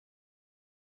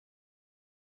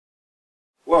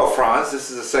Well, Franz,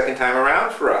 this is the second time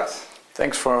around for us.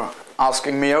 Thanks for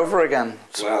asking me over again.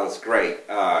 Well, it's great.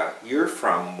 You're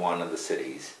from one of the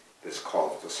cities that's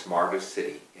called the smartest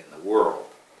city in the world.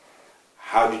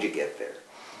 How did you get there?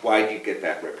 Why did you get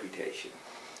that reputation?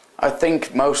 I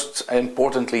think most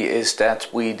importantly is that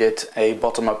we did a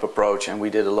bottom-up approach and we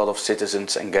did a lot of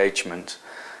citizens engagement.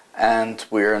 And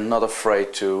we're not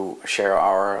afraid to share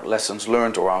our lessons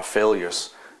learned or our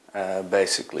failures,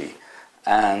 basically.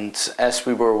 And as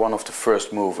we were one of the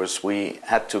first movers, we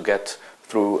had to get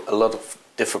through a lot of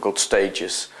difficult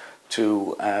stages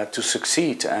to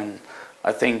succeed. And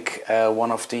I think one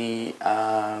of the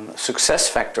success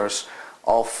factors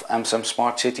of Amsterdam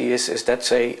Smart City is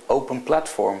that's an open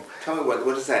platform. Tell me, what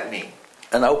does that mean?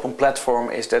 An open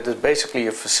platform is that it's basically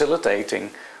a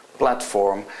facilitating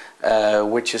platform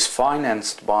which is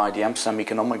financed by the Amsterdam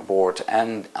Economic Board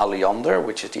and Alliander,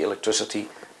 which is the electricity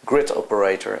grid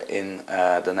operator in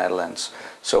the Netherlands.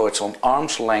 So it's on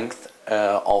arm's length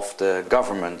of the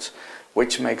government,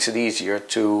 which makes it easier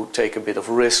to take a bit of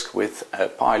risk with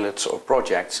pilots or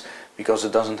projects because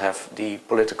it doesn't have the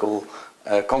political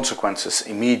consequences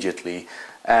immediately.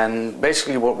 And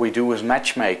basically what we do is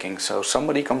matchmaking. So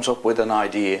somebody comes up with an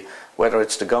idea, whether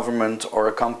it's the government or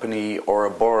a company or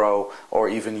a borough or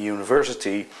even a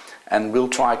university, and we'll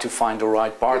try to find the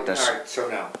right partners. All right, so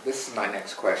now this is my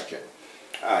next question.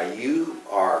 You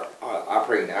are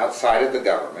operating outside of the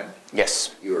government.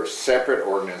 Yes. You're a separate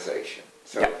organization.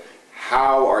 So yeah.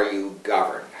 How are you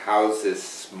governed? How is this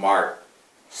smart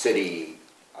city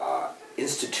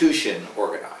institution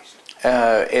organized?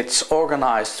 It's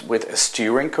organized with a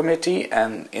steering committee,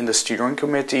 and in the steering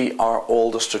committee are all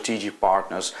the strategic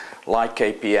partners like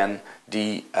KPN,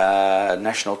 the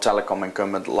national telecom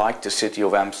incumbent, like the City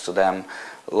of Amsterdam,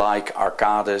 like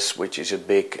Arcadis, which is a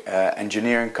big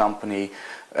engineering company,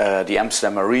 the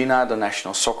Amsterdam Arena, the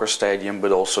National Soccer Stadium,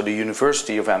 but also the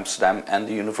University of Amsterdam and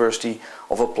the University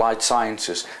of Applied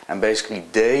Sciences. And basically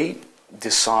they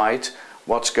decide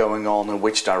what's going on and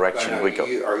which direction we go.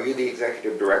 Are you the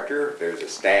executive director? There's a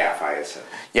staff, I assume.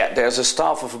 Yeah, there's a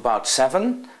staff of about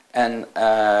 7. And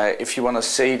if you want to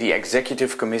say, the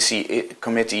executive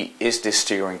committee is the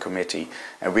steering committee,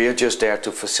 and we are just there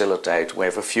to facilitate. We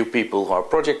have a few people who are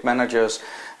project managers.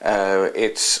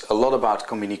 It's a lot about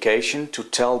communication, to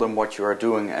tell them what you are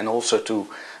doing, and also to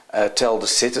tell the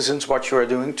citizens what you are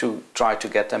doing, to try to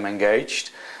get them engaged.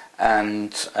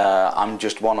 And I'm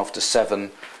just one of the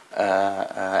 7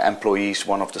 employees,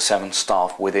 one of the 7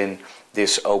 staff within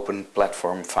this open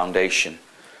platform foundation.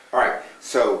 All right,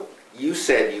 so you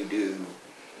said you do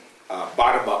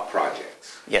bottom-up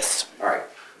projects. Yes. All right.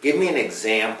 Give me an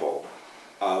example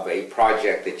of a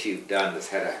project that you've done that's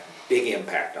had a big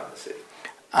impact on the city.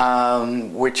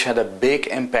 Which had a big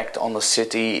impact on the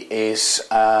city is,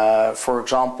 for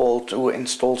example, to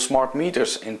install smart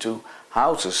meters into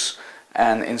houses.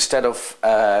 And instead of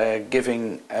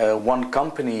giving one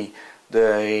company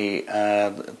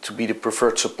to be the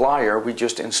preferred supplier, we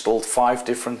just installed 5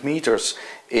 different meters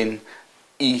in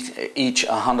each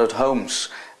 100 homes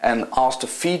and asked the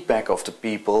feedback of the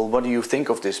people. What do you think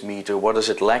of this meter? What is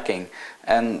it lacking?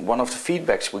 And one of the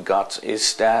feedbacks we got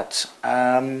is that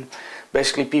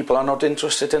basically people are not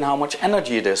interested in how much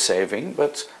energy they're saving,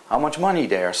 but how much money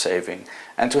they are saving.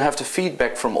 And to have the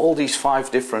feedback from all these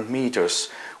 5 different meters,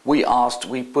 we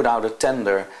put out a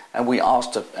tender, and we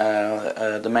asked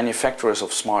the manufacturers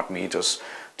of smart meters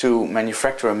to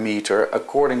manufacture a meter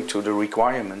according to the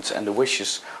requirements and the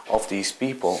wishes of these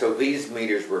people. So these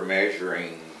meters were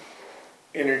measuring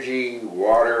energy,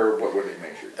 water, what were they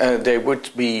measuring? They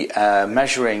would be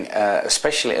measuring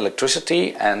especially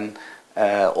electricity and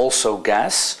also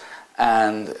gas.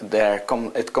 And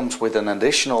it comes with an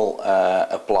additional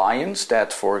appliance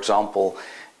that, for example,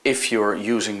 if you're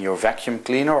using your vacuum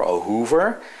cleaner or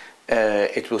Hoover,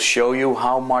 it will show you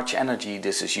how much energy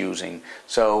this is using.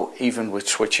 So even with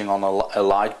switching on a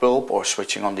light bulb or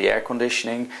switching on the air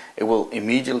conditioning, it will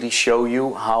immediately show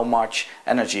you how much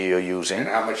energy you're using. And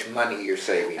how much money you're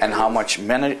saving. And how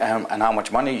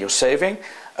much money you're saving.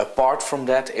 Apart from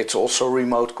that, it's also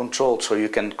remote controlled, so you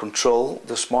can control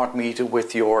the smart meter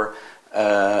with your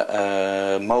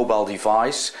mobile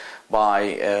device. By,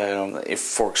 if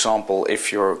for example,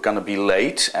 if you're going to be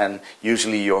late and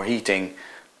usually your heating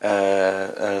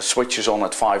switches on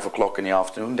at 5 o'clock in the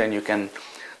afternoon, then you can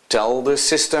tell the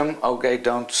system, okay,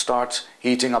 don't start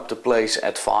heating up the place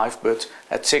at 5 but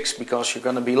at 6 because you're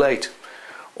going to be late.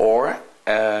 Or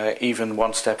even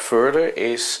one step further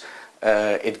is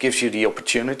it gives you the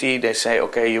opportunity. They say,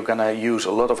 okay, you're going to use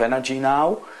a lot of energy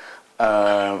now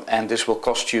and this will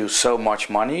cost you so much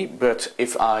money, but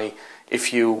if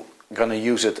you going to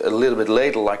use it a little bit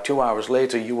later, like 2 hours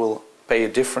later, you will pay a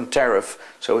different tariff.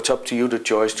 So it's up to you the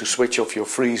choice to switch off your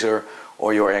freezer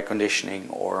or your air conditioning.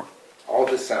 Or all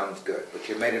this sounds good, but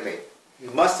you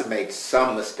must have made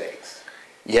some mistakes.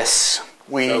 yes,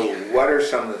 so what are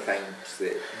some of the things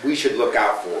that we should look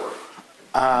out for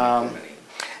implementing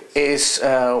this?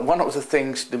 One of the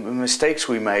things, the mistakes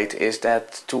we made is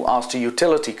that to ask the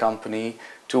utility company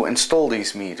to install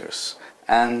these meters.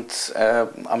 And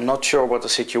I'm not sure what the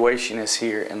situation is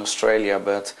here in Australia,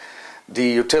 but the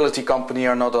utility company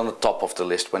are not on the top of the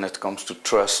list when it comes to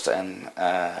trust and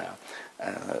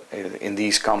in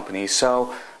these companies.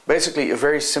 So basically a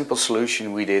very simple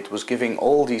solution we did was giving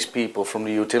all these people from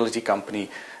the utility company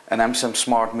an Amsterdam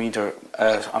Smart Meter,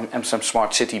 Amsterdam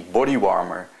Smart City body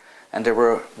warmer, and they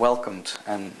were welcomed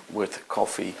and with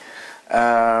coffee.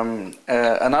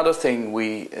 Another thing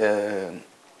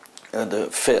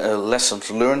the lessons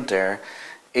learned there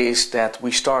is that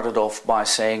we started off by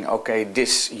saying, okay,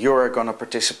 you're going to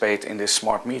participate in this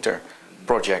smart meter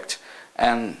project,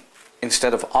 and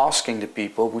instead of asking the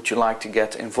people, would you like to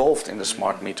get involved in the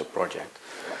smart meter project?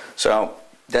 So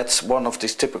that's one of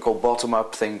these typical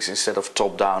bottom-up things instead of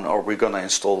top-down, or we're going to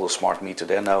install the smart meter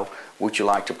there. No, would you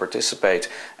like to participate?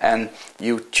 And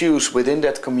you choose within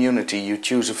that community, you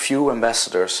choose a few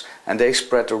ambassadors, and they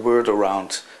spread the word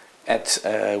around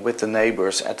with the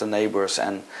neighbors,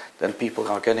 and then people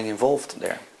are getting involved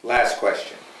there. Last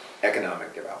question,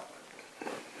 economic development.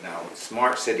 Now,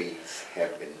 smart cities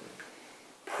have been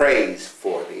praised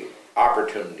for the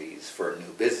opportunities for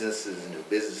new businesses, new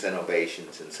business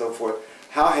innovations, and so forth.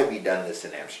 How have you done this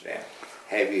in Amsterdam?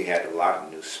 Have you had a lot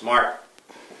of new smart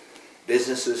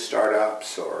businesses,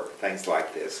 startups, or things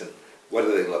like this, and what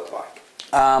do they look like?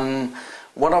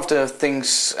 One of the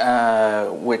things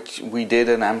which we did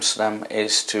in Amsterdam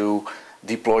is to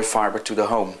deploy fiber to the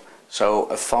home. So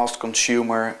a fast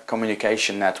consumer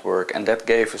communication network, and that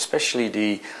gave especially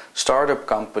the startup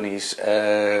companies,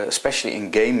 especially in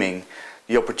gaming,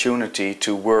 the opportunity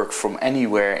to work from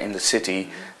anywhere in the city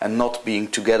and not being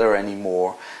together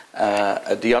anymore.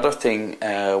 The other thing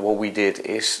what we did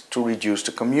is to reduce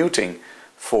the commuting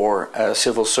for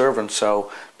civil servants.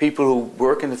 So people who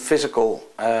work in the physical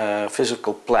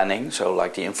planning, so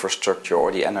like the infrastructure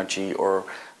or the energy or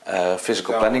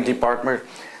physical planning department,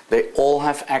 they all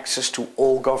have access to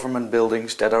all government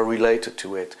buildings that are related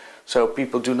to it. So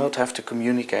people do not have to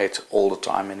communicate all the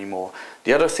time anymore.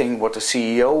 The other thing what the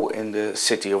CEO in the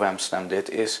city of Amsterdam did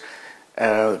is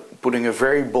putting a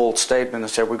very bold statement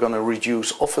and said we're going to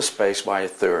reduce office space by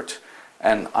 1/3.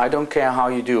 And I don't care how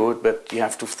you do it, but you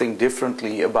have to think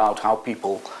differently about how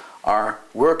people are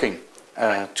working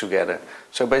together.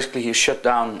 So basically he shut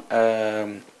down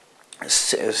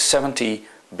 70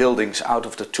 buildings out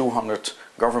of the 200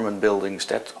 government buildings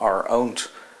that are owned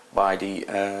by the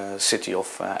city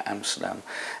of Amsterdam.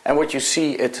 And what you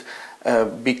see,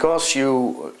 because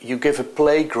you give a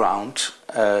playground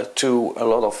to a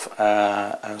lot of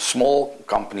small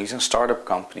companies and startup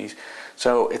companies,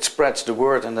 so it spreads the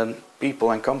word, and then people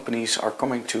and companies are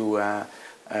coming to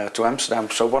Amsterdam.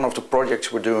 So one of the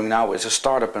projects we're doing now is a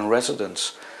startup in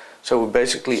residence. So we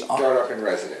basically startup in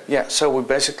residence. Yeah. So we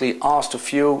basically asked a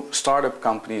few startup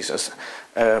companies,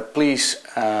 please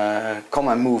come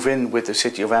and move in with the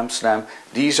city of Amsterdam.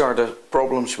 These are the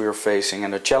problems we are facing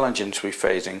and the challenges we're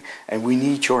facing, and we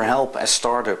need your help as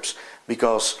startups,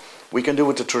 because we can do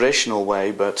it the traditional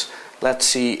way, but let's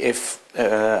see if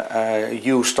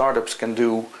you startups can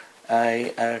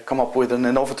come up with an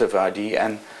innovative idea.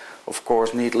 And of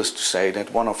course, needless to say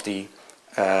that one of the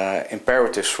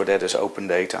imperatives for that is open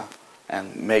data,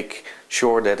 and make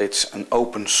sure that it's an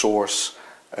open source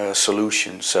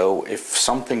solution. So if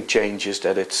something changes,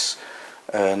 that it's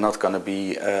not going to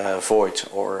be void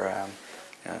or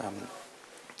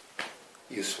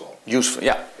useful. Useful,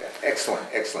 yeah. Excellent,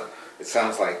 excellent. It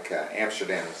sounds like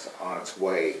Amsterdam is on its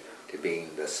way to being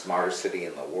the smartest city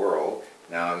in the world.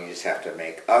 Now you just have to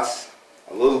make us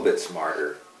a little bit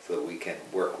smarter so that we can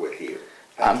work with you.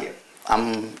 Thank you.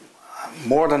 I'm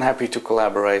more than happy to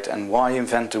collaborate. And why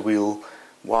invent the wheel?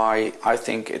 Why I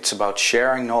think it's about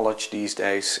sharing knowledge these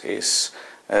days. Is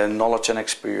knowledge and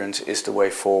experience is the way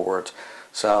forward.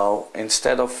 So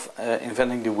instead of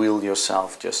inventing the wheel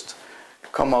yourself, just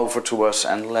come over to us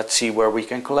and let's see where we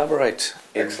can collaborate.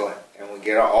 Excellent. And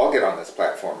we all get on this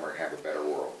platform and have a better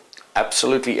world.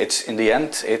 Absolutely. It's in the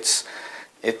end, it's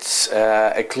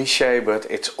a cliche, but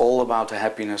it's all about the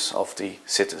happiness of the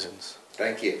citizens.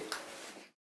 Thank you.